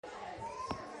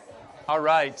All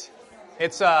right.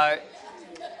 It's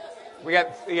we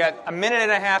got a minute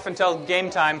and a half until game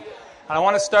time, and I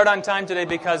want to start on time today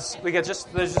because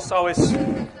there's just always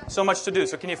so much to do.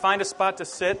 So can you find a spot to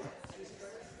sit?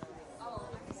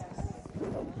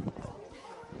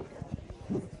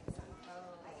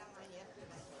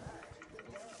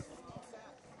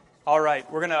 All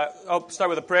right. We're gonna start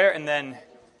with a prayer and then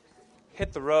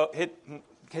hit the road.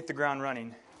 Hit the ground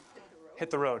running. Hit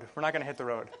the road. We're not going to hit the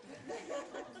road.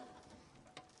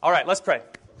 All right, let's pray.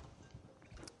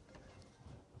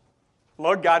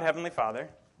 Lord God, Heavenly Father,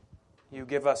 you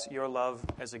give us your love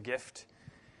as a gift,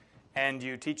 and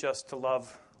you teach us to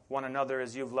love one another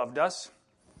as you've loved us.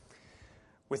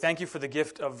 We thank you for the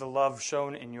gift of the love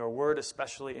shown in your word,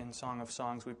 especially in Song of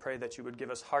Songs. We pray that you would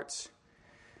give us hearts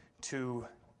to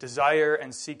desire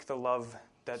and seek the love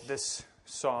that this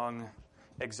song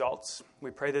exalts. We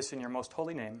pray this in your most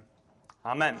holy name.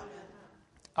 Amen.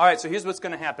 All right, so here's what's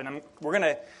going to happen.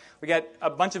 We got a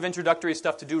bunch of introductory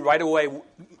stuff to do right away,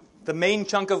 the main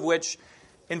chunk of which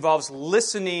involves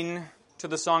listening to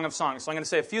the Song of Songs. So I'm going to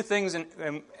say a few things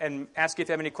and ask you if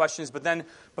you have any questions, but then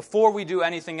before we do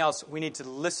anything else, we need to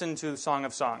listen to Song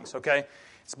of Songs, okay?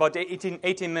 It's about 18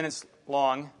 minutes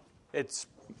long. It's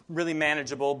really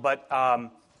manageable, but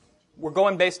we're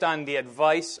going based on the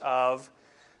advice of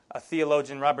a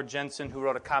theologian, Robert Jensen, who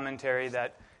wrote a commentary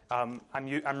that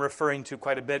I'm referring to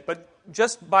quite a bit. But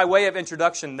just by way of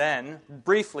introduction then,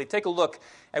 briefly, take a look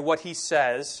at what he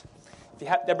says.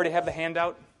 Everybody have the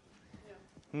handout?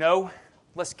 No?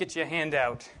 Let's get you a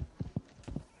handout.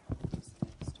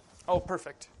 Oh,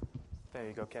 perfect. There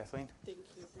you go, Kathleen. Thank you.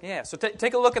 Yeah, so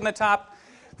take a look in the top.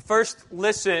 First,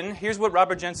 listen. Here's what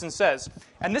Robert Jensen says.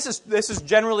 And this is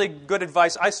generally good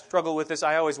advice. I struggle with this.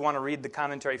 I always want to read the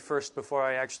commentary first before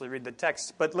I actually read the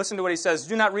text. But listen to what he says.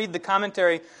 Do not read the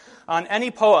commentary on any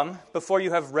poem before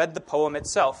you have read the poem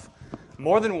itself,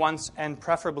 more than once and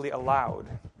preferably aloud.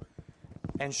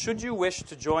 And should you wish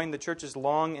to join the church's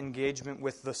long engagement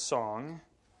with the song,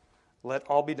 let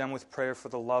all be done with prayer for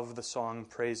the love the song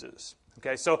praises.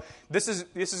 Okay, so this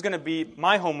is going to be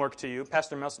my homework to you.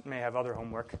 Pastor Melson may have other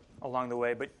homework along the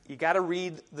way, but you got to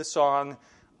read the song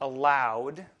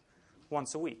aloud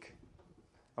once a week.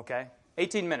 Okay,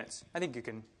 18 minutes. I think you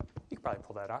can probably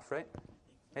pull that off, right?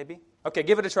 Maybe. Okay,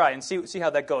 give it a try and see how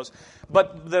that goes.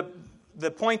 But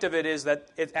the point of it is that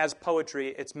as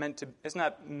poetry, it's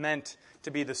not meant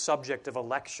to be the subject of a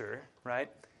lecture, right?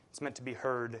 It's meant to be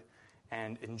heard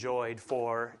and enjoyed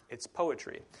for its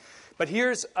poetry. But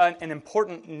here's an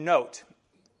important note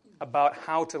about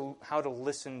how to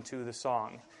listen to the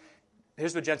song.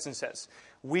 Here's what Jensen says.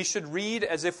 We should read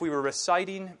as if we were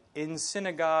reciting in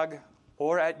synagogue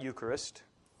or at Eucharist,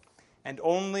 and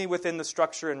only within the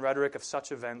structure and rhetoric of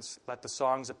such events let the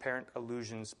song's apparent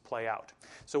allusions play out.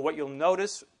 So what you'll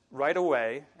notice right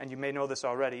away, and you may know this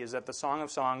already, is that the Song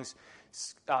of Songs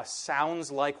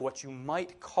sounds like what you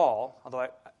might call, although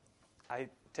I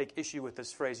take issue with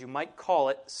this phrase, you might call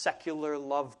it secular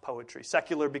love poetry.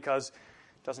 Secular because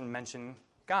it doesn't mention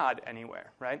God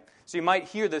anywhere, right? So you might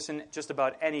hear this in just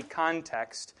about any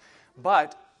context,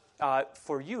 but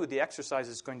for you, the exercise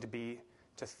is going to be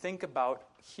to think about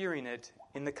hearing it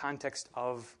in the context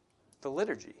of the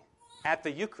liturgy, at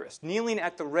the Eucharist, kneeling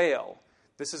at the rail.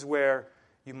 This is where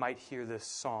you might hear this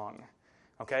song,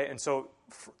 okay? And so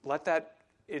let that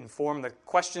inform the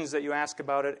questions that you ask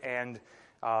about it and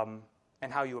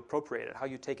how you appropriate it, how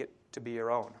you take it to be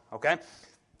your own, okay?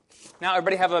 Now,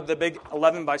 everybody have the big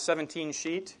 11 by 17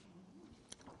 sheet.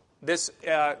 This,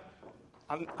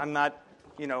 I'm not,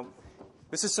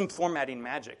 this is some formatting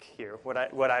magic here, what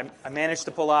I managed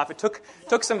to pull off. It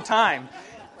took some time.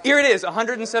 Here it is,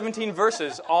 117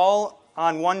 verses, all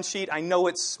on one sheet. I know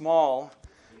it's small.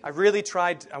 I really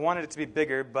tried, I wanted it to be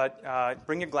bigger, but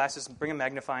bring your glasses, bring a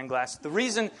magnifying glass.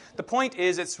 The point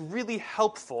is it's really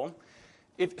helpful.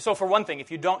 So for one thing, if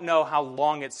you don't know how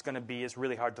long it's going to be, it's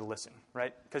really hard to listen,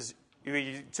 right? Because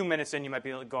 2 minutes in, you might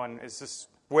be going, is this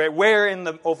where in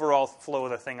the overall flow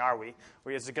of the thing are we?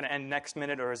 Or is it going to end next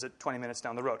minute, or is it 20 minutes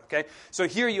down the road? Okay. So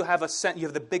here you have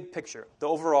the big picture, the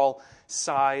overall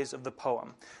size of the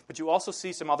poem, but you also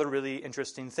see some other really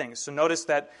interesting things. So notice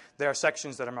that there are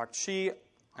sections that are marked she,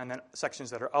 and then sections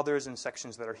that are others, and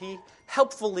sections that are he,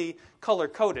 helpfully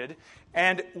color-coded.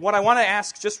 And what I want to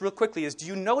ask just real quickly is, do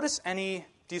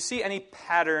you see any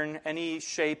pattern, any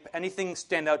shape, anything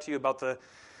stand out to you about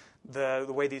the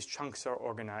way these chunks are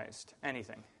organized?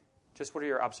 Anything? Just what are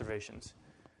your observations?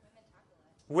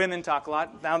 Women talk a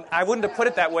lot. Now, I wouldn't have put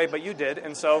it that way, but you did,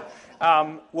 and so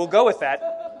we'll go with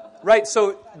that. Right,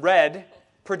 so red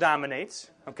predominates,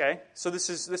 okay? So this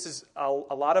is a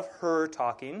lot of her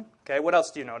talking, okay? What else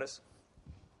do you notice?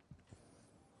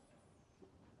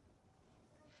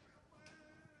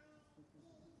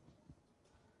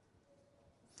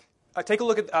 take a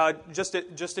look at just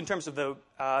in terms of the.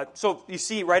 So you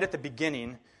see right at the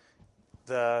beginning,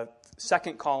 the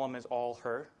second column is all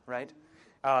her, right?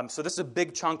 So this is a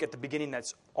big chunk at the beginning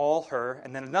that's all her,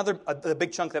 and then the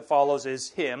big chunk that follows is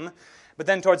him. But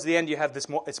then towards the end you have this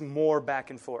more. It's more back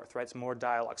and forth, right? It's more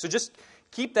dialogue. So just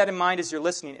keep that in mind as you're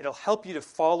listening. It'll help you to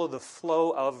follow the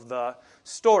flow of the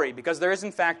story, because there is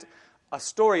in fact a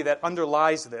story that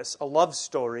underlies this, a love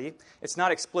story. It's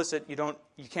not explicit. You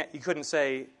couldn't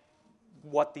say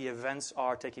what the events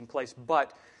are taking place,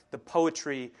 but the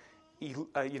poetry,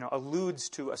 alludes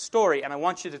to a story, and I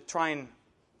want you to try and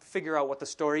figure out what the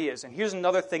story is. And here's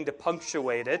another thing to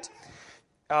punctuate it.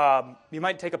 You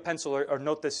might take a pencil or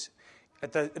note this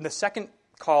in the second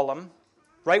column,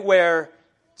 right where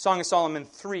Song of Solomon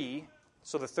 3.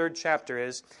 So the third chapter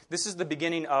is. This is the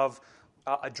beginning of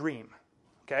a dream.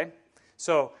 Okay.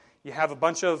 So you have a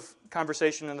bunch of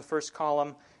conversation in the first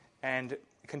column, and it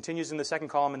continues in the second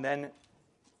column, and then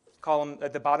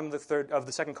at the bottom of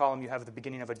the second column, you have the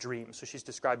beginning of a dream. So she's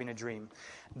describing a dream.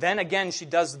 Then again, she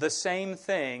does the same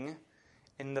thing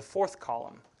in the fourth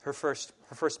column. Her first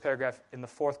paragraph in the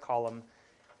fourth column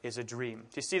is a dream.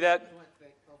 Do you see that?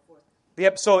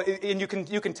 Yep. So and you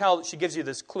can tell she gives you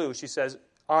this clue. She says,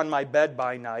 "On my bed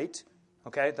by night."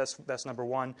 Okay, that's number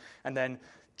one, and then.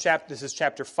 This is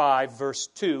chapter 5, verse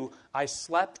 2. I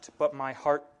slept, but my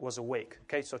heart was awake.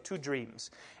 Okay, so 2 dreams.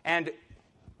 And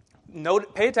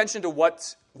pay attention to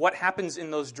what happens in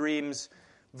those dreams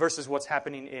versus what's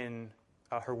happening in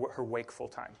her wakeful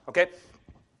time. Okay?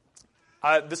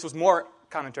 This was more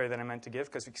commentary than I meant to give,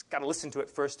 because we've got to listen to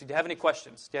it first. Do you have any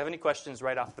questions? Do you have any questions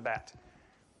right off the bat?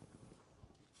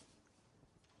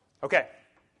 Okay.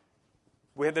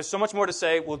 There's so much more to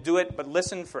say. We'll do it, but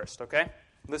listen first, okay?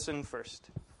 Listen first.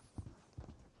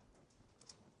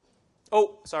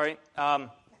 Oh, sorry.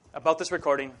 About this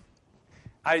recording,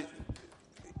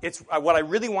 what I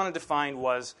really wanted to find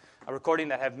was a recording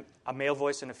that had a male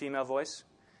voice and a female voice,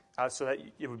 so that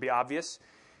it would be obvious.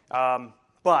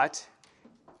 But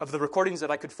of the recordings that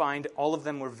I could find, all of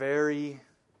them were very,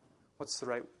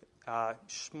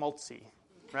 schmaltzy,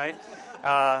 right?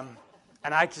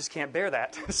 And I just can't bear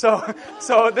that.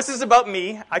 So this is about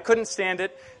me. I couldn't stand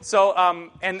it. So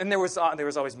and then there was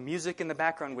always music in the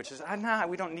background, which is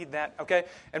we don't need that. Okay,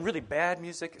 and really bad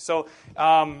music. So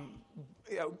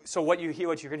what you're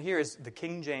going to hear is the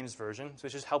King James version,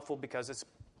 which is helpful because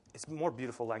it's more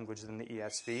beautiful language than the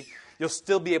ESV. You'll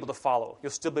still be able to follow. You'll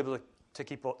still be able to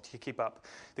keep up.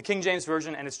 The King James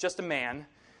version, and it's just a man,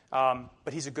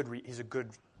 but he's good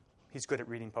at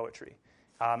reading poetry.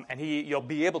 And you'll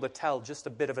be able to tell just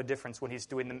a bit of a difference when he's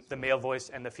doing the male voice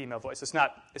and the female voice. It's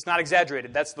not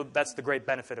exaggerated. That's the great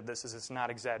benefit of this, is it's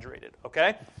not exaggerated.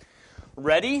 Okay?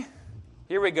 Ready?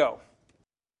 Here we go.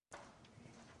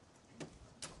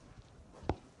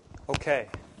 Okay.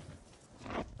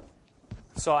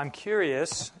 So I'm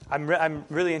curious. I'm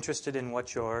really interested in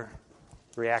what your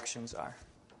reactions are.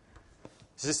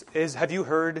 Have you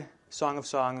heard Song of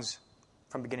Songs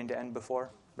from beginning to end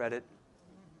before? Read it?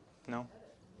 No?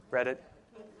 Read it?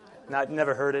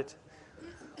 Never heard it?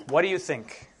 What do you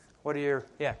think?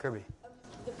 Kirby.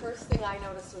 The first thing I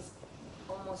noticed was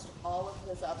almost all of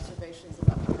his observations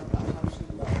about her, about how she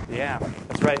looked. Yeah,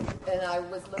 that's right. And I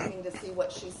was looking to see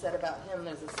what she said about him.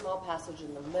 There's a small passage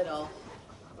in the middle,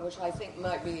 which I think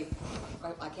might be,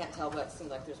 I can't tell, but it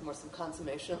seems like there's more some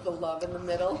consummation of the love in the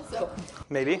middle. So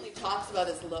maybe. He talks about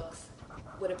his looks,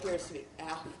 what appears to be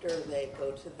after they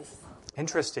go to this.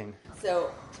 Interesting.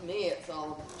 So to me, it's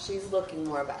all, she's looking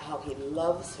more about how he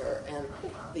loves her and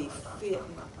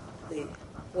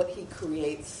what he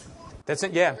creates. That's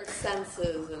it, yeah. Her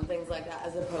senses and things like that,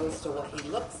 as opposed to what he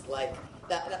looks like.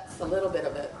 That's a little bit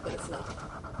of it, but it's not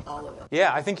all of it.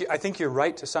 Yeah, I think you're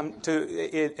right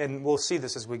and we'll see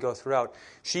this as we go throughout.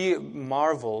 She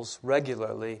marvels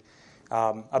regularly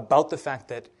about the fact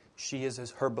that she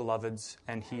is her beloved's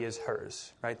and he is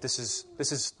hers. Right? This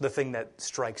is the thing that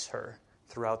strikes her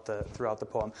throughout the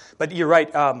poem. But you're right.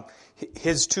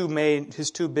 His two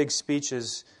big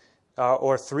speeches.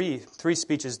 Or three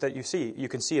speeches that you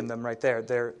can see in them right there.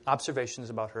 They're observations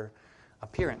about her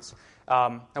appearance.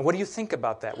 And what do you think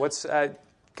about that?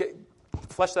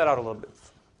 Flesh that out a little bit.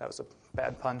 That was a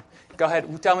bad pun. Go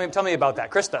ahead. Tell me about that,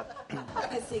 Krista.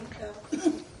 I think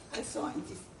I saw in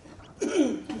this.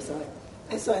 I'm sorry.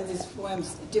 I saw in these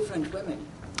poems different women.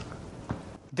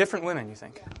 Different women, you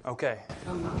think? Yeah. Okay.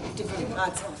 Different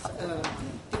parts of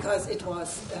because it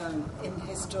was in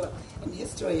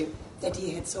history that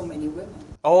he had so many women.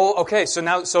 Oh, okay.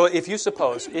 So if you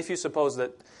suppose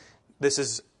that this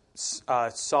is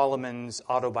Solomon's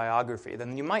autobiography,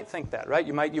 then you might think that, right?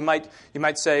 You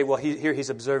might say, well, here he's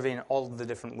observing all of the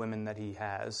different women that he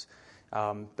has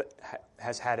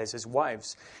had as his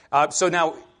wives. So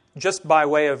now, just by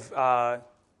way of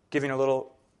giving a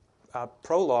little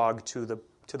prologue to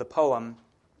the poem,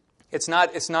 it's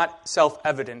not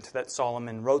self-evident that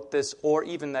Solomon wrote this, or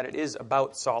even that it is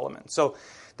about Solomon. So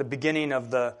the beginning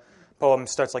of the poem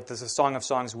starts like this: a song of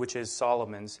songs, which is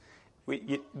Solomon's.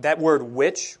 That word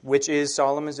which is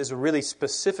Solomon's, is a really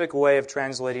specific way of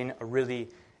translating a really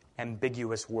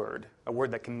ambiguous word, a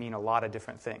word that can mean a lot of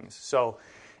different things. So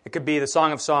it could be the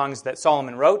Song of Songs that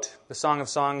Solomon wrote, the Song of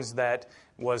Songs that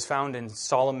was found in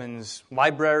Solomon's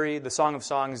library, the Song of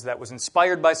Songs that was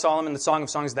inspired by Solomon, the Song of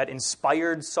Songs that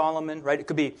inspired Solomon, right? It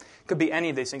could be any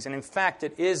of these things. And in fact,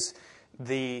 it is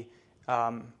the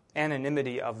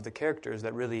anonymity of the characters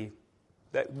that really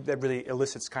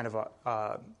elicits kind of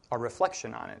a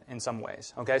reflection on it in some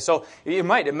ways. Okay, so it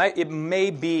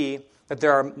may be that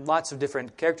there are lots of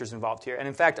different characters involved here. And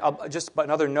in fact, just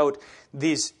another note: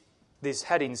 these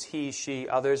headings, he, she,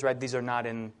 others, right? These are not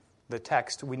in the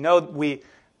text. We know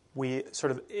we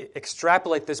sort of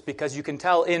extrapolate this because you can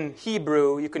tell in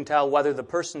Hebrew, you can tell whether the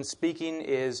person speaking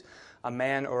is a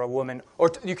man or a woman,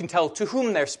 or you can tell to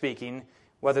whom they're speaking,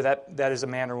 whether that is a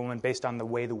man or a woman based on the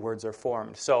way the words are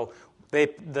formed. So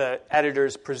the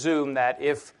editors presume that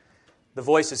if the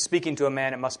voice is speaking to a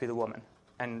man, it must be the woman,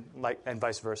 and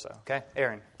vice versa. Okay,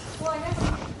 Aaron. Well, I guess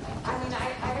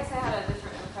I had a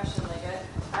different impression.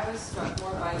 I was struck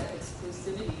more by the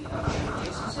exclusivity of the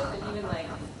relationship, and even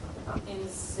in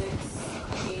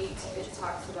 6:8, it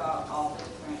talks about all the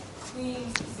different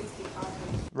queens, the 60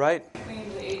 concubines, right?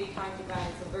 Queens, the 80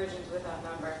 concubines, the virgins without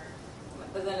number.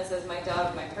 But then it says, my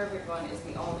dove, my perfect one, is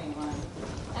the only one.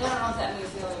 And I don't know if that means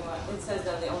the only one. It says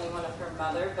that the only one of her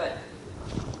mother, but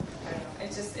I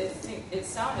don't know. It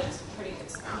sounded pretty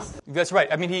exclusive. That's right.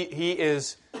 I mean, he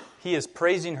is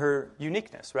praising her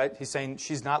uniqueness, right? He's saying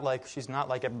she's not like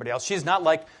everybody else.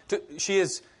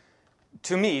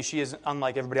 To me, she is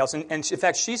unlike everybody else. And in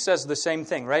fact, she says the same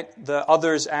thing, right? The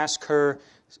others ask her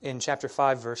in chapter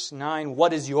 5, verse 9,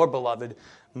 what is your beloved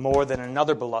more than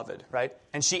another beloved, right?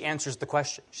 And she answers the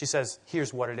question. She says,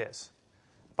 here's what it is.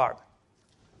 Barb.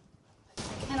 I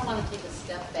kind of want to take a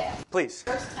step back. Please.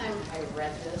 First time I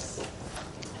read this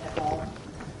at home,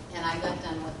 and I got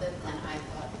done with it, and I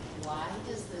thought, why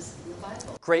is this in the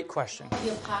Bible? Great question.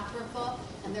 The Apocrypha,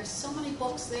 and there's so many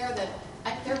books there that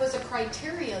there was a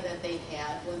criteria that they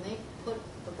had when they put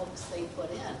the books they put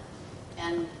in.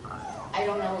 And I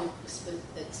don't know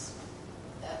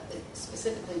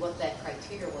specifically what that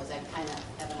criteria was. I kind of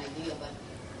have an idea, but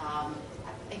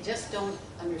I just don't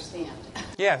understand.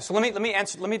 Yeah. So let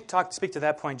me speak to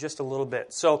that point just a little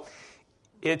bit. So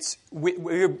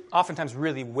we oftentimes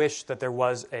really wish that there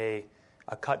was a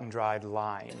cut and dried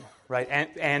line, right,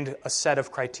 and a set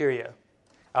of criteria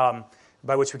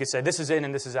by which we could say this is in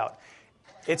and this is out.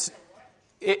 It's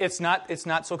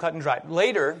not so cut and dried.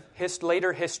 Later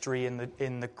history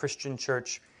in the Christian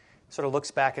church sort of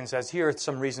looks back and says, here are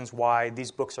some reasons why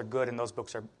these books are good and those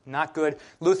books are not good.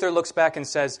 Luther looks back and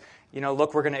says,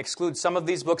 look, we're going to exclude some of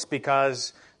these books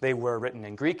because they were written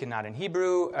in Greek and not in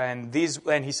Hebrew. And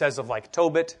he says of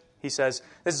Tobit, he says,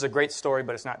 this is a great story,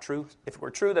 but it's not true. If it were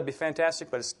true, that'd be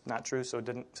fantastic, but it's not true, so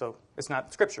it's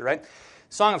not Scripture, right?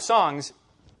 Song of Songs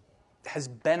has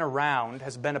been around,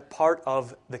 has been a part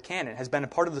of the canon, has been a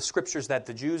part of the Scriptures that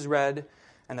the Jews read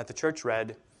and that the church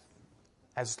read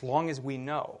as long as we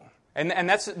know. And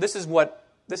this is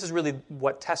really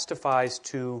what testifies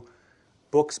to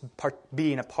books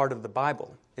being a part of the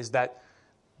Bible, is that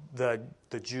the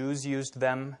Jews used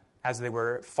them as they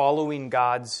were following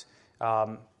God's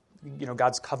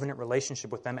covenant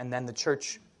relationship with them, and then the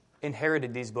church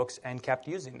inherited these books and kept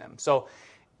using them. So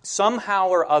somehow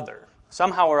or other,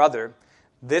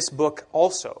 this book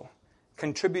also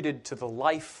contributed to the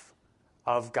life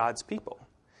of God's people.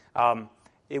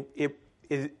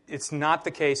 It's not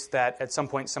the case that at some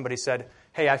point somebody said,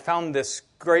 "Hey, I found this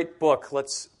great book.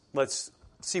 Let's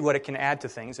see what it can add to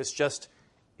things." It's just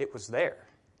it was there.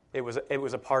 It was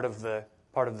a part of the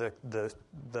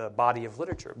body of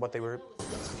literature. What they were.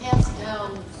 It's passed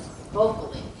down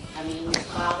vocally. I mean, the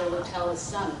father would tell his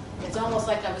son. It's almost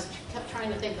like I kept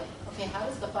trying to think of, okay, how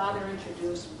does the father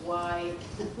introduce why?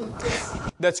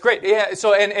 That's great. Yeah.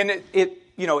 So and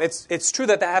it's true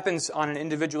that happens on an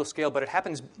individual scale, but it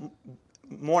happens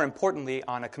more importantly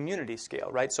on a community scale,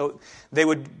 right? So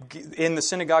in the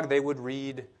synagogue they would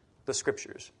read the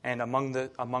Scriptures, and among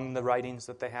the writings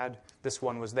that they had, this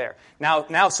one was there. Now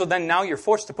you're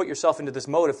forced to put yourself into this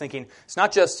mode of thinking it's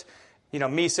not just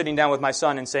me sitting down with my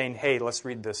son and saying, "Hey, let's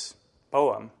read this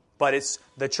poem." but it's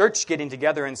the church getting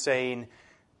together and saying,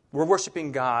 we're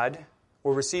worshiping God,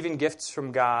 we're receiving gifts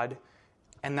from God,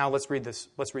 and now let's read this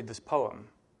poem.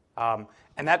 And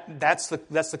that's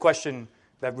the question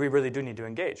that we really do need to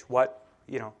engage. Why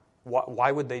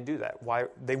would they do that? Why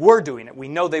they were doing it? We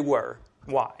know they were.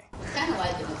 Why? It's kind of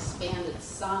like an expanded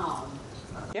psalm.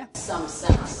 Yeah. In some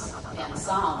sense, and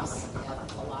psalms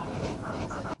have a lot of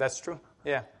things. That's true.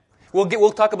 Yeah.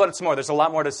 We'll talk about it some more. There's a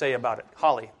lot more to say about it.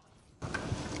 Holly.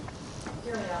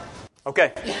 Hear me out.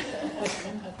 Okay.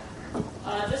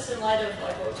 Just in light of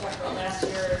like what we talked about last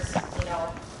year is,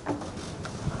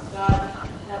 God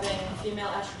having female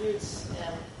attributes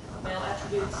and male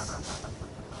attributes.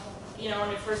 When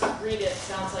we first read it, it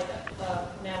sounds like a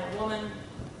man and woman,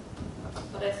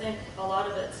 but I think a lot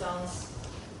of it sounds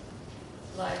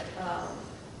like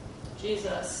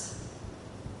Jesus,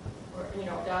 or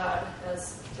God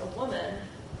as the woman,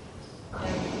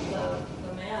 and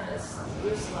the man is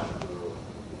Jerusalem, who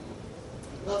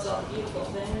loves all the beautiful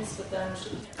things, but then she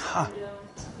can't find him.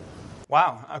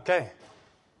 Wow. Okay.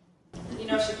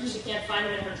 She can't find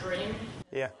him in her dream.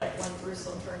 Yeah. Like when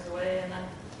Jerusalem turns away, and then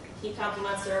he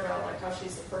compliments her about like how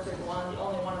she's the perfect one, the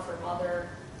only one of her mother,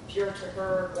 pure to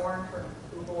her,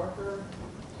 who bore her,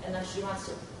 and then she wants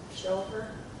to show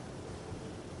her.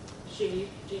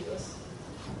 Jesus,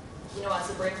 wants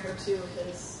to bring her to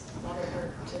his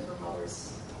mother, to her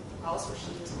mother's house where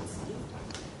she was conceived.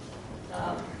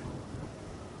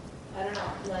 I don't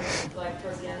know. Like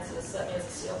towards the end, it says, "Set me as a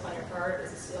seal upon your heart,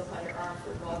 as a seal upon your arm,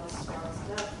 for love is strong as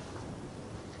death.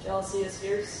 Jealousy is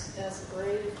fierce as the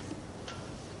grave."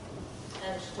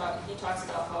 And he talks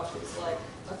about how she's like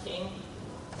a king,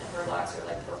 and her locks are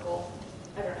like purple.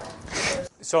 I don't know.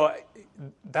 So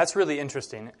that's really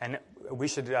interesting, and we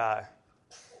should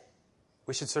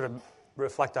sort of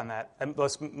reflect on that, and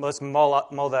let's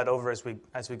mull that over as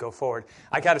we go forward.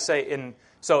 I got to say, in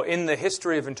the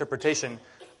history of interpretation,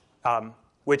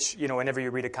 which whenever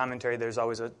you read a commentary, there's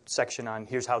always a section on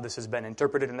here's how this has been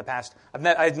interpreted in the past. I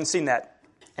hadn't seen that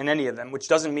in any of them, which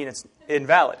doesn't mean it's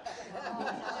invalid.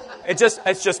 It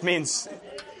just means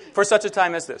for such a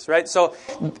time as this, right? So.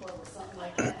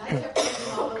 I kept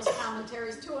reading all those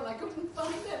commentaries too, and I couldn't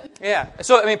find it. Yeah.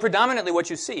 So, predominantly what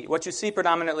you see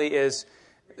predominantly is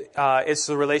it's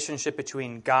the relationship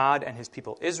between God and his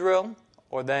people Israel,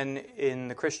 or then in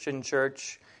the Christian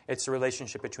church, it's the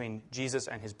relationship between Jesus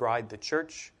and his bride, the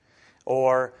church,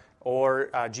 or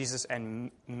Jesus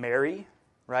and Mary,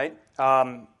 right?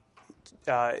 Or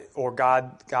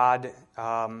God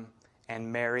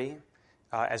and Mary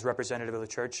as representative of the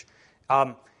church.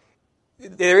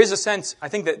 There is a sense, I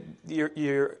think, that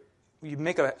you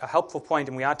make a helpful point,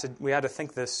 and we ought to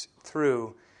think this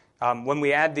through. When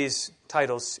we add these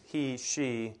titles, he,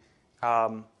 she,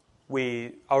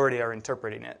 we already are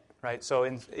interpreting it, right? So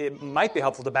it might be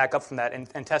helpful to back up from that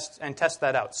and test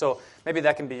that out. So maybe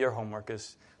that can be your homework,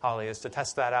 Holly, is to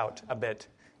test that out a bit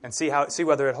and see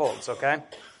whether it holds. Okay.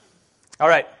 All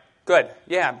right. Good.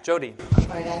 Yeah, Jody. All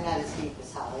right, I'm not as deep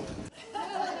as Holly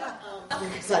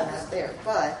because I'm not there,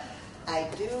 but I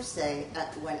do say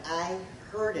when I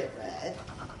heard it read,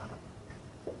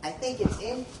 I think it's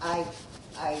in. I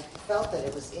felt that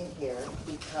it was in here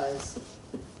because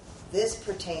this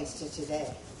pertains to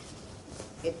today.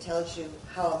 It tells you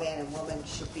how a man and woman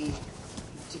should be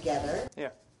together. Yeah.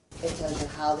 It tells you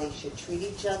how they should treat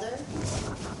each other.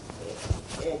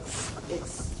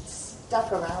 It's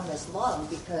stuck around this long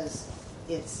because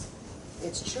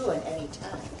it's true in any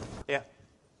time. Yeah.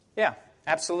 Yeah.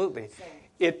 Absolutely.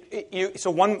 So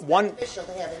one Official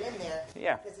to have it in there.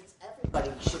 Yeah. Because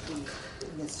everybody should be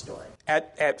in this story.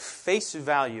 At face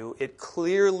value, it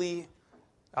clearly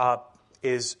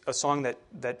is a song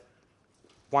that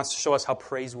wants to show us how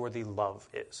praiseworthy love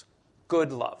is.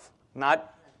 Good love.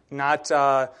 Not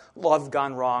love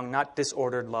gone wrong, not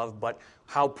disordered love, but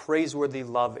how praiseworthy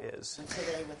love is. And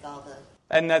today with all the...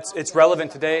 And it's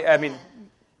relevant today. I mean...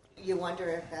 You wonder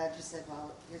if God just said,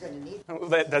 well, you're going to need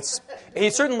this.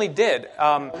 He certainly did.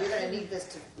 You're going to need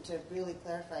this to really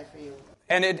clarify for you.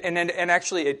 And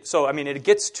actually, it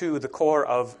gets to the core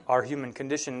of our human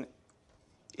condition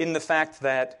in the fact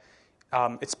that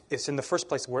it's in the first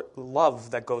place where love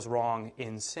that goes wrong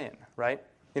in sin, right?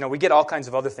 We get all kinds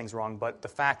of other things wrong, but the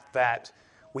fact that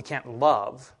we can't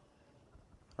love,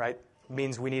 right,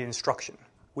 means we need instruction.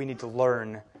 We need to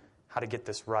learn how to get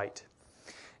this right.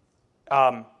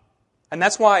 And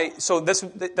that's why. So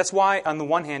that's why, on the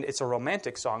one hand, it's a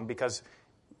romantic song because,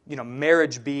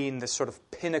 marriage being this sort of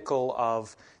pinnacle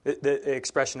of the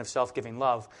expression of self-giving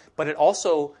love, but it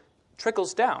also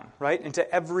trickles down, right, into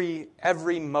every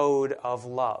mode of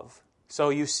love. So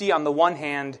you see, on the one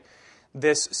hand,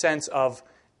 this sense of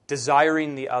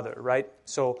desiring the other, right?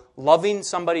 So loving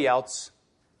somebody else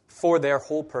for their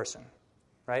whole person,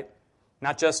 right?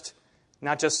 Not just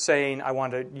saying, I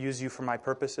want to use you for my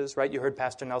purposes, right? You heard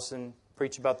Pastor Nelson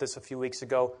preach about this a few weeks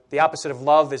ago. The opposite of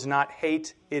love is not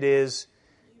hate, it is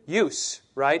use,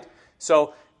 right?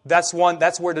 So that's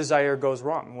where desire goes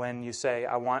wrong, when you say,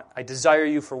 I desire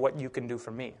you for what you can do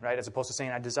for me, right? As opposed to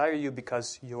saying, I desire you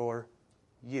because you're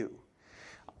you.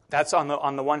 That's on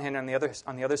the one hand. On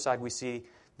the other side, we see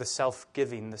the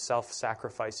self-giving, the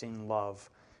self-sacrificing love,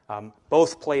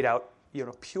 both played out,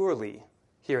 purely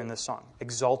here in this song,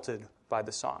 exalted by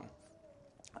the song.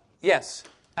 Yes,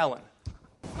 Ellen.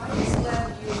 I'm just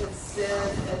glad you had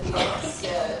said at the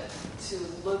outset to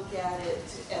look at it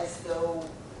as though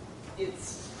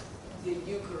it's the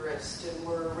Eucharist and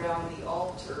we're around the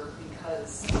altar,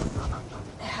 because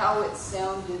how it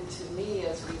sounded to me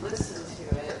as we listened to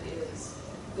it is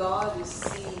God is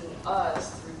seeing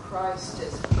us through Christ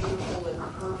as beautiful and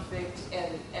perfect,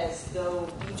 and as though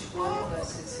each one of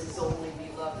us is His only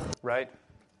beloved. Right.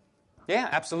 Yeah,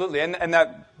 absolutely. And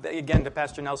that, again, to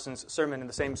Pastor Nelson's sermon, in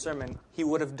the same sermon, he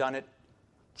would have done it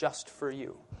just for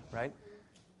you, right?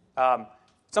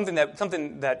 Something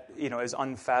that is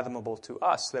unfathomable to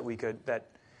us, that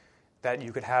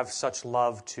you could have such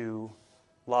love to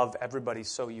love everybody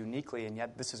so uniquely, and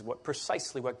yet this is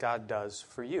precisely what God does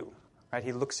for you, right?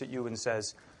 He looks at you and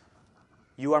says,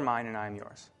 "You are mine and I am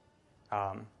yours.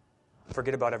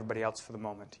 Forget about everybody else for the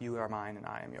moment. You are mine and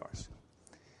I am yours."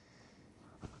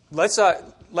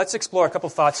 Let's explore a couple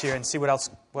thoughts here and see what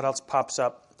else pops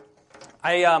up.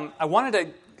 I wanted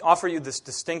to offer you this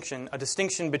a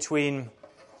distinction between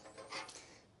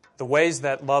the ways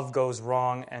that love goes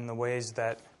wrong and the ways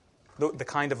that the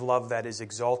kind of love that is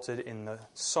exalted in the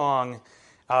song,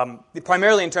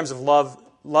 primarily in terms of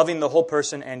loving the whole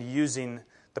person and using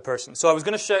the person. So I was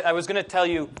going to tell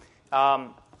you,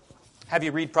 have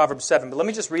you read Proverbs 7, but let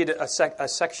me just read a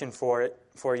section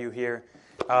for you here.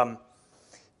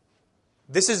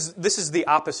 This is the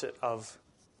opposite of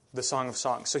the Song of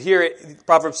Songs. So here,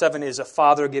 Proverbs 7 is a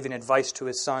father giving advice to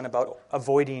his son about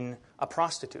avoiding a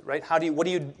prostitute. Right? What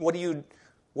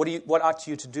ought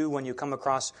you to do when you come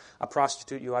across a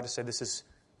prostitute? You ought to say, "This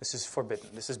is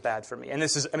forbidden. This is bad for me." And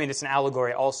it's an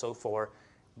allegory also for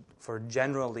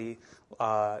generally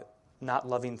not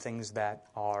loving things that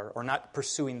are, or not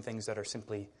pursuing things that are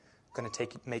simply going to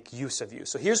make use of you.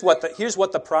 So here's what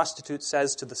the prostitute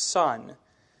says to the son.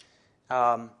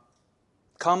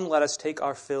 Come, let us take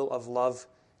our fill of love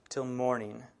till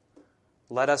morning.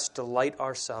 Let us delight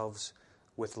ourselves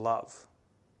with love.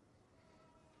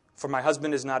 For my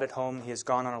husband is not at home. He has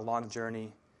gone on a long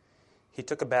journey. He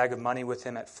took a bag of money with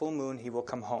him. At full moon he will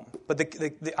come home. But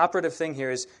the operative thing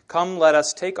here is, come, let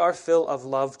us take our fill of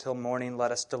love till morning.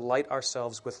 Let us delight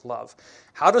ourselves with love.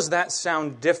 How does that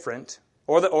sound different,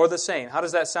 or the same? How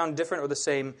does that sound different or the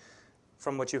same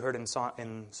from what you heard in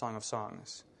Song of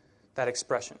Songs? That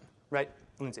expression, right,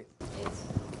 Lindsay? It's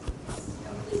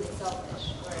completely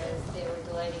selfish, whereas they were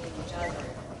delighting in each other.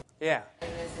 Yeah. And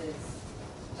this is,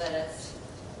 let us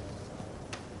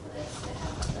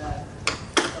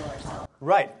fill ourselves.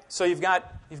 Right. So you've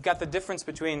got the difference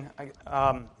between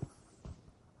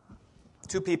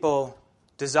two people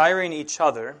desiring each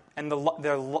other, and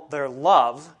their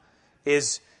love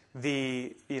is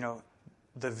the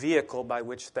vehicle by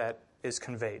which that is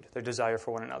conveyed, their desire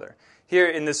for one another. Here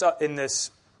in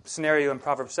this scenario in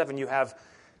Proverbs 7, you have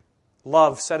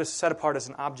love set apart as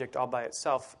an object all by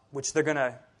itself, which they're going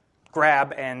to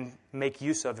grab and make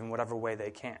use of in whatever way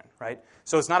they can, right?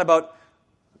 So it's not about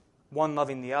one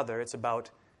loving the other, it's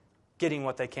about getting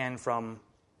what they can from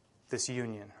this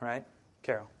union, right?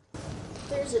 Carol?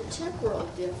 There's a temporal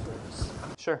difference.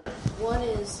 Sure. One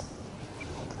is,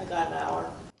 I got an hour.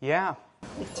 Yeah.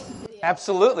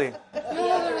 Absolutely. The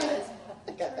other is,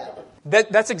 I got that one.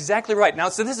 That's exactly right. Now,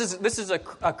 so this is a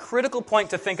critical point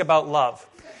to think about love.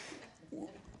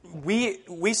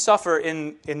 We suffer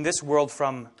in this world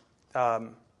from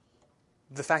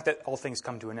the fact that all things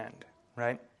come to an end,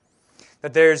 right?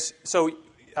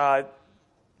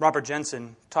 Robert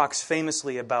Jensen talks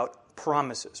famously about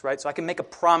promises, right? So I can make a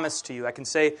promise to you. I can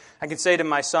say to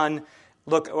my son,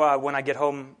 "Look, when I get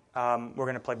home, we're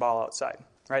going to play ball outside."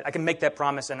 Right? I can make that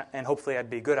promise, and hopefully I'd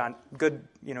be good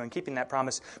in keeping that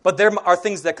promise. But there are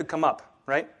things that could come up,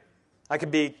 right? I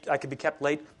could be kept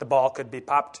late. The ball could be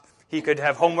popped. He could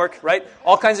have homework, right?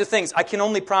 All kinds of things. I can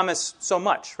only promise so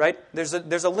much, right? There's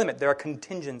a limit. There are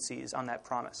contingencies on that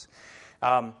promise.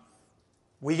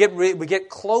 We get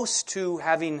close to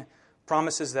having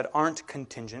promises that aren't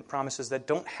contingent, promises that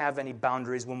don't have any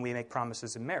boundaries when we make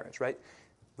promises in marriage, right?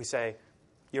 We say,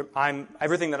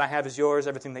 everything that I have is yours,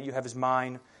 everything that you have is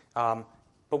mine, But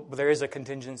there is a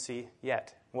contingency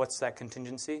yet. What's that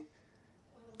contingency?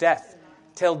 Death.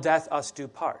 Till death us do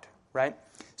part, right?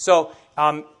 So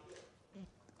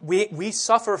we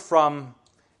suffer from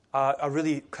a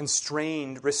really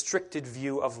constrained, restricted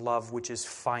view of love, which is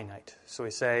finite. So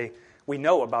we say, we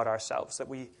know about ourselves that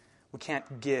we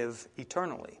can't give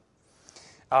eternally.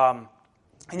 And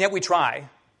yet we try,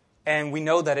 and we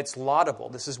know that it's laudable.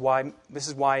 This is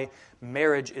why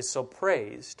marriage is so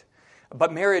praised.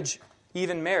 But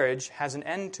even marriage, has an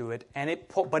end to it,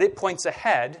 but it points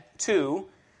ahead to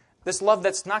this love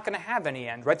that's not going to have any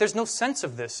end, right? There's no sense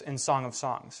of this in Song of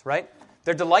Songs, right?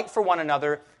 Their delight for one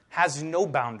another has no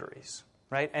boundaries,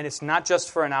 right? And it's not just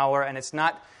for an hour, and it's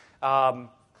not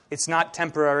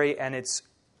temporary, and it's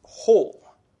whole.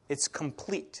 It's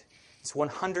complete. It's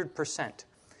 100%.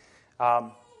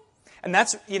 And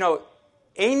that's,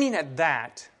 aiming at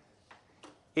that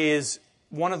is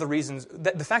one of the reasons,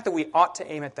 the fact that we ought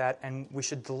to aim at that and we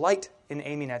should delight in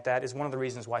aiming at that is one of the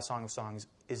reasons why Song of Songs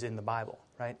is in the Bible,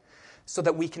 right? So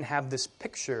that we can have this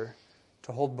picture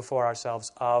to hold before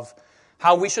ourselves of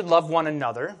how we should love one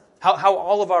another, how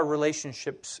all of our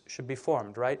relationships should be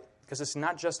formed, right? Because it's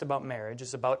not just about marriage,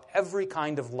 it's about every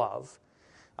kind of love.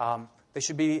 They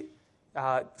should be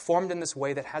formed in this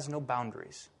way that has no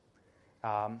boundaries.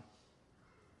 And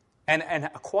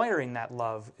acquiring that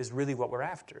love is really what we're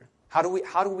after. How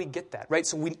do we get that, right?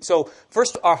 So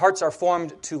first our hearts are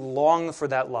formed to long for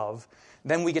that love.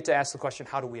 Then we get to ask the question,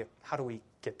 how do we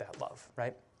get that love,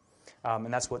 right?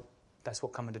 And that's what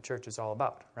coming to church is all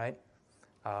about, right?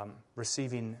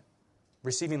 Receiving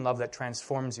love that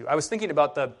transforms you. I was thinking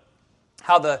about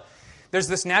there's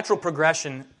this natural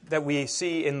progression that we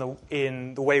see in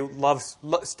the way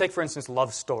take for instance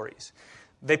love stories.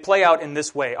 They play out in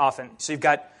this way often. So you've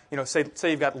got say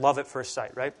you've got love at first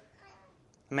sight, right?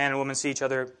 A man and woman see each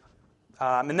other,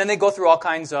 and then they go through all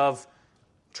kinds of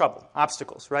trouble,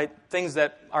 obstacles, right? Things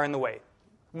that are in the way.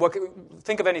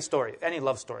 Think of any story, any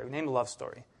love story. Name a love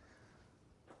story.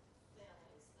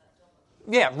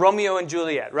 Yeah, Romeo and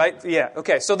Juliet, right? Yeah,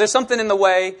 okay. So there's something in the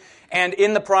way, and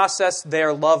in the process,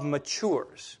 their love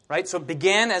matures, right? So it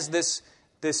began as this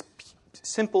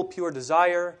simple, pure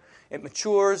desire. It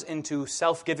matures into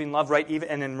self-giving love, right?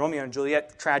 And in Romeo and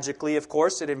Juliet, tragically, of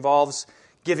course, it involves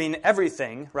giving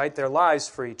everything, right? Their lives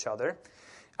for each other,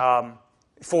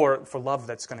 for love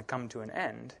that's going to come to an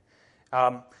end.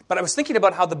 But I was thinking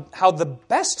about how the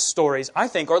best stories, I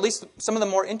think, or at least some of the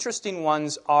more interesting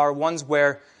ones, are ones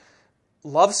where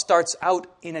love starts out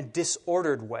in a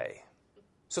disordered way.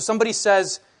 So somebody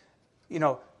says,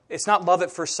 it's not love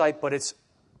at first sight, but it's,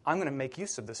 I'm going to make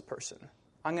use of this person.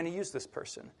 I'm going to use this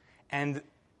person. And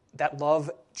that love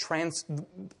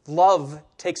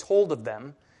takes hold of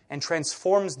them and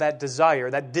transforms that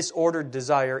desire, that disordered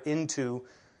desire, into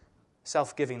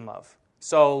self-giving love.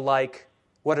 So,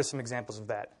 what are some examples of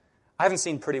that? I haven't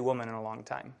seen Pretty Woman in a long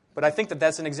time, but I think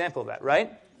that's an example of that,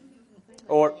 right?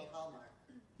 Or,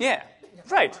 yeah,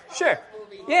 right, sure,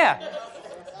 yeah.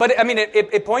 But I mean,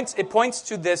 it points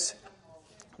to this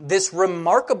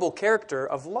remarkable character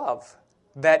of love,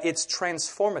 that it's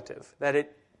transformative, that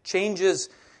it changes.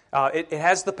 It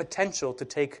has the potential to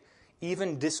take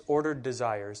even disordered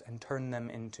desires and turn them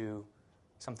into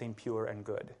something pure and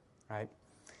good, right?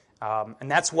 And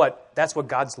that's what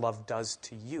God's love does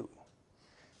to you.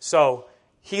 So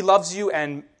He loves you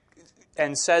and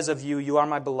says of you, "You are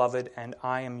my beloved, and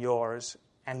I am yours."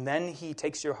 And then He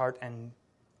takes your heart and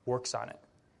works on it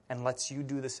and lets you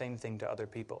do the same thing to other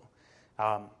people.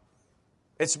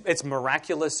 It's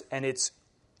miraculous, and it's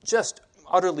just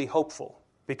utterly hopeful,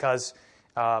 because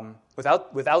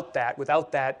without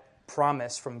that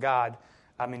promise from God,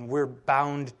 I mean, we're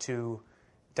bound to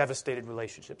devastated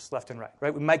relationships left and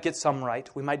right? We might get some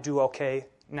right. We might do okay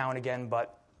now and again,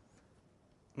 but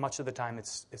much of the time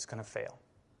it's going to fail.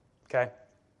 Okay? Do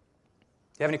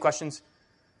you have any questions?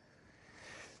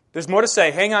 There's more to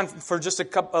say. Hang on for just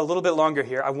a little bit longer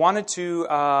here. I wanted to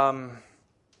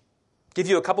give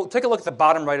you take a look at the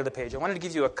bottom right of the page. I wanted to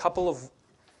give you a couple of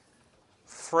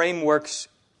frameworks,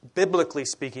 biblically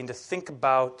speaking, to think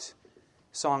about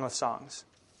Song of Songs.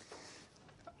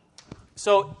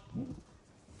 So,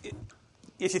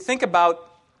 if you think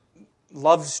about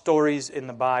love stories in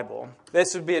the Bible,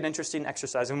 this would be an interesting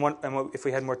exercise, and if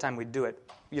we had more time, we'd do it.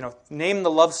 Name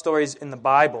the love stories in the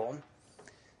Bible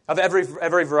of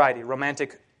every variety,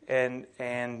 romantic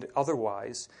and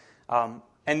otherwise,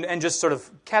 and just sort of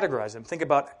categorize them. Think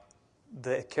about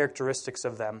the characteristics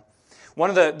of them. One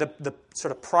of the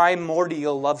sort of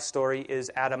primordial love story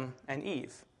is Adam and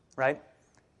Eve, right?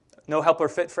 No helper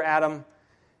fit for Adam.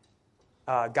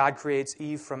 God creates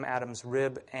Eve from Adam's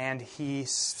rib, and he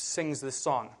sings this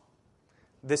song.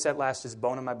 This at last is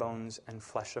bone of my bones and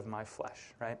flesh of my flesh,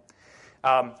 right?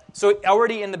 So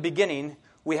already in the beginning,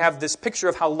 we have this picture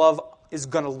of how love is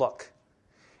going to look.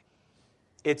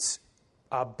 It's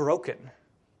broken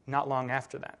not long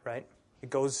after that, right? It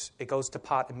goes to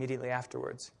pot immediately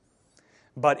afterwards.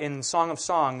 But in Song of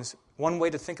Songs, one way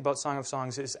to think about Song of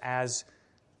Songs is as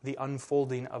the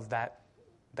unfolding of that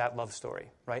love story,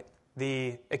 right?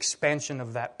 The expansion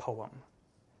of that poem,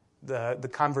 the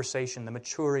conversation, the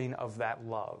maturing of that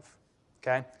love,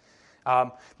 okay?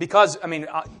 Because, I mean,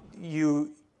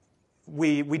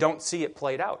 we don't see it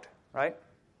played out, right?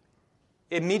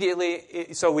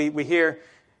 Immediately, so we hear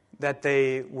that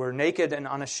they were naked and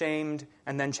unashamed,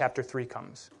 and then chapter 3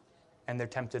 comes, and they're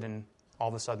tempted, and all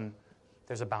of a sudden,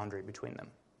 there's a boundary between them.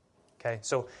 Okay,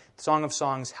 so Song of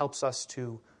Songs helps us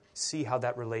to see how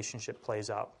that relationship plays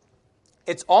out.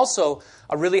 It's also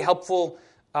a really helpful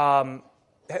in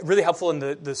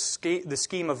the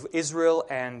scheme of Israel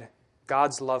and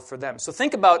God's love for them. So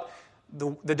think about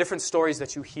the different stories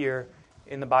that you hear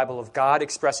in the Bible of God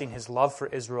expressing His love for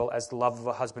Israel as the love of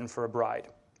a husband for a bride.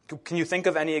 Can you think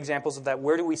of any examples of that?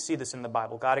 Where do we see this in the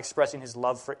Bible? God expressing His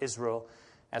love for Israel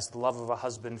as the love of a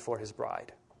husband for his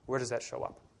bride. Where does that show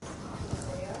up?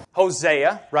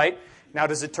 Hosea, right? Now,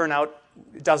 does it turn out?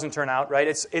 It doesn't turn out, right?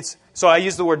 It's. So I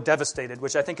use the word devastated,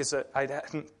 which I think is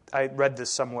I read this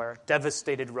somewhere.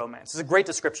 Devastated romance. It's a great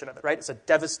description of it, right? It's a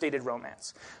devastated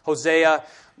romance. Hosea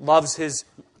loves his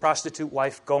prostitute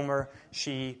wife Gomer.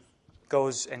 She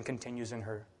goes and continues in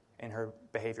her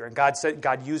behavior, and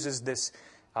God uses this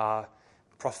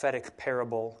prophetic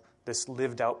parable, this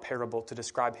lived out parable, to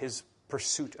describe His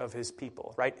pursuit of His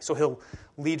people, right? So He'll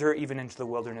lead her even into the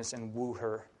wilderness and woo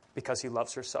her because He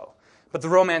loves her so. But the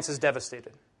romance is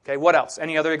devastated. Okay, what else?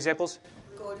 Any other examples?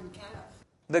 Golden calf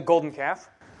The golden calf?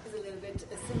 is a little bit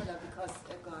similar because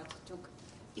God took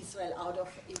Israel out of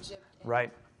Egypt.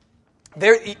 Right.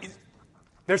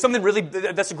 There's something really,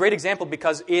 that's a great example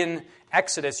because in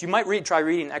Exodus, you might try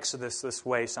reading Exodus this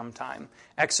way sometime.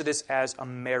 Exodus as a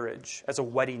marriage, as a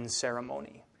wedding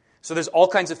ceremony. So there's all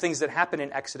kinds of things that happen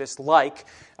in Exodus, like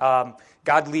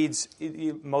God leads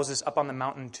Moses up on the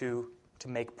mountain to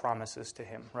make promises to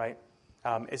him, right?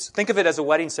 Think of it as a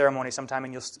wedding ceremony sometime,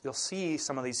 and you'll see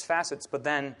some of these facets, but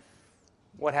then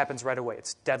what happens right away?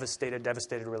 It's devastated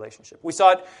relationship.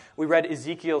 We read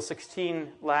Ezekiel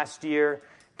 16 last year.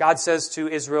 God says to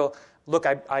Israel, look,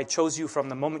 I chose you from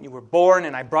the moment you were born,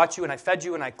 and I brought you, and I fed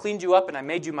you, and I cleaned you up, and I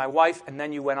made you my wife, and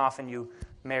then you went off and you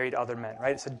married other men,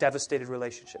 right? It's a devastated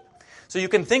relationship. So you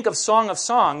can think of Song of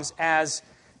Songs as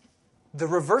the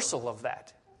reversal of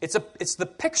that. It's the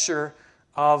picture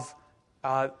of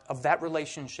that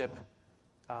relationship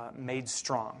made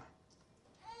strong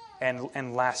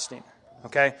and lasting.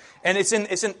 Okay, and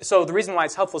so the reason why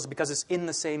it's helpful is because it's in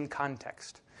the same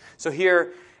context. So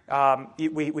here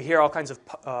we hear all kinds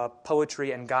of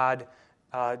poetry and God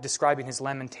describing His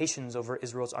lamentations over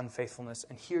Israel's unfaithfulness,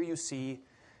 and here you see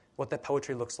what that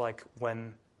poetry looks like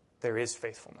when there is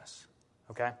faithfulness.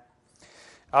 Okay,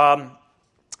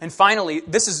 and finally,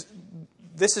 this is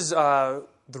the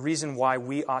reason why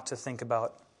we ought to think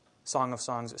about Song of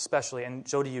Songs especially, and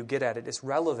Jody, you get at it.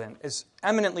 It's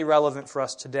eminently relevant for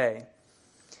us today.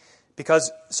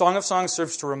 Because Song of Songs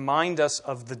serves to remind us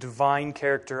of the divine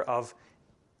character of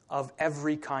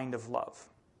every kind of love,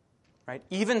 right?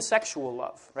 Even sexual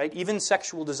love, right? Even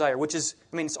sexual desire, which is,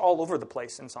 it's all over the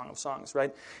place in Song of Songs,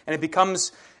 right? And it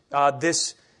becomes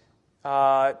this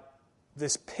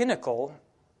pinnacle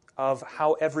of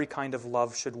how every kind of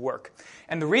love should work.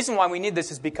 And the reason why we need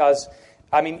this is because,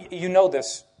 you know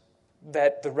this,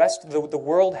 that the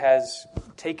world has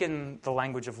taken the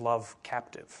language of love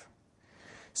captive.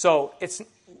 So it's,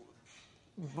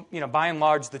 by and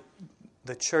large,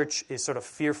 the church is sort of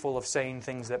fearful of saying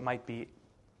things that might be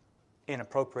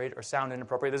inappropriate or sound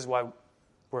inappropriate. This is why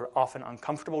we're often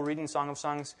uncomfortable reading Song of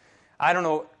Songs. I don't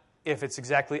know if it's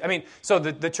exactly, so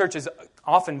the church has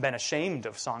often been ashamed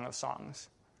of Song of Songs.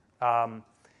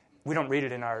 We don't read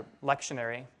it in our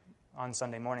lectionary on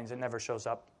Sunday mornings. It never shows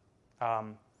up.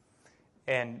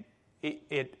 And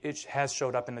it has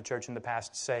showed up in the church in the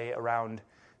past, say, around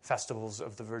festivals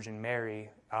of the Virgin Mary,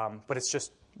 but it's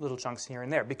just little chunks here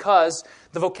and there because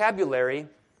the vocabulary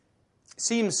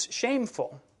seems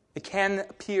shameful. It can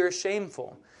appear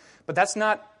shameful, but that's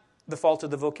not the fault of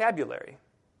the vocabulary.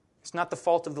 It's not the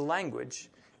fault of the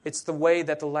language. It's the way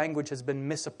that the language has been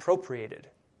misappropriated,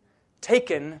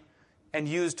 taken and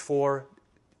used for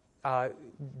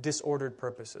disordered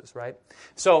purposes, right?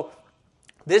 So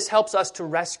this helps us to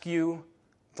rescue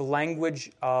the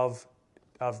language of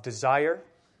desire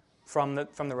from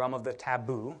the realm of the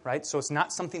taboo, right? So it's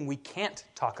not something we can't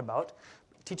talk about.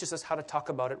 It teaches us how to talk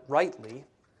about it rightly.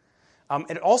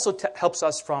 It also helps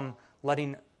us from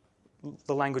letting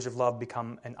the language of love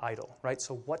become an idol, right?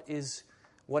 So what is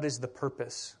the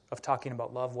purpose of talking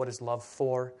about love? What is love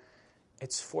for?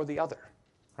 It's for the other,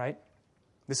 right?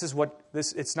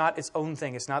 It's not its own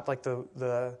thing. It's not like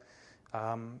the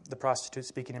prostitute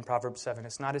speaking in Proverbs 7.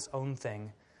 It's not its own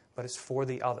thing, but it's for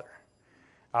the other.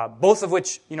 Both of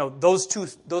which, those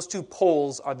two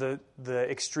poles are the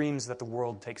extremes that the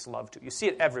world takes love to. You see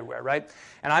it everywhere, right?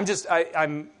 And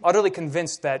I'm utterly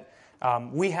convinced that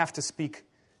we have to speak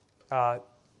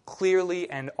clearly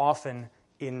and often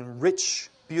in rich,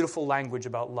 beautiful language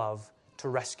about love to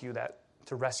rescue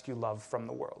love from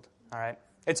the world. All right,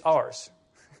 it's ours.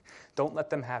 Don't let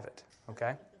them have it.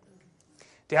 Okay.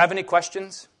 Do you have any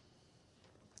questions?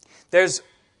 There's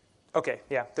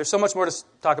so much more to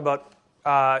talk about.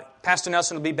 Pastor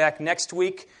Nelson will be back next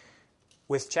week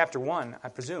with chapter 1, I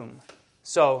presume.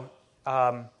 So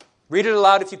read it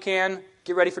aloud if you can.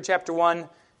 Get ready for chapter 1.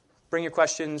 Bring your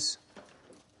questions.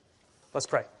 Let's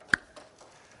pray.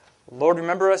 Lord,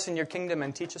 remember us in your kingdom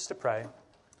and teach us to pray.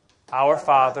 Our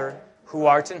Father, who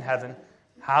art in heaven,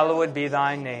 hallowed be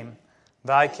thy name.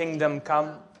 Thy kingdom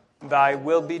come, thy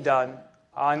will be done,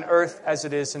 on earth as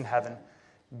it is in heaven.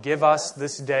 Give us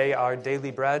this day our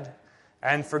daily bread,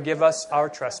 and forgive us our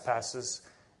trespasses,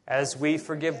 as we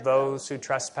forgive those who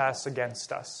trespass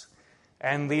against us.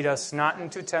 And lead us not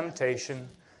into temptation,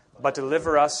 but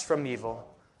deliver us from evil.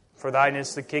 For thine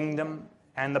is the kingdom,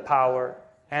 and the power,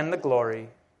 and the glory,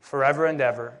 forever and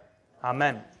ever.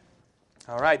 Amen.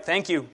 All right, thank you.